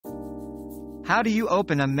How do you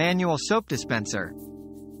open a manual soap dispenser?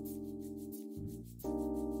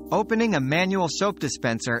 Opening a manual soap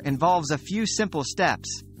dispenser involves a few simple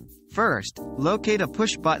steps. First, locate a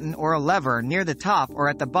push button or a lever near the top or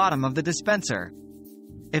at the bottom of the dispenser.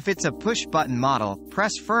 If it's a push button model,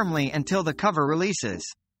 press firmly until the cover releases.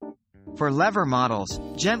 For lever models,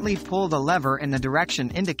 gently pull the lever in the direction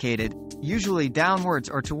indicated, usually downwards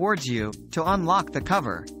or towards you, to unlock the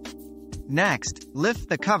cover. Next, lift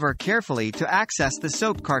the cover carefully to access the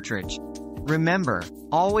soap cartridge. Remember,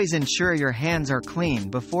 always ensure your hands are clean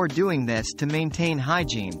before doing this to maintain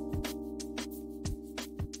hygiene.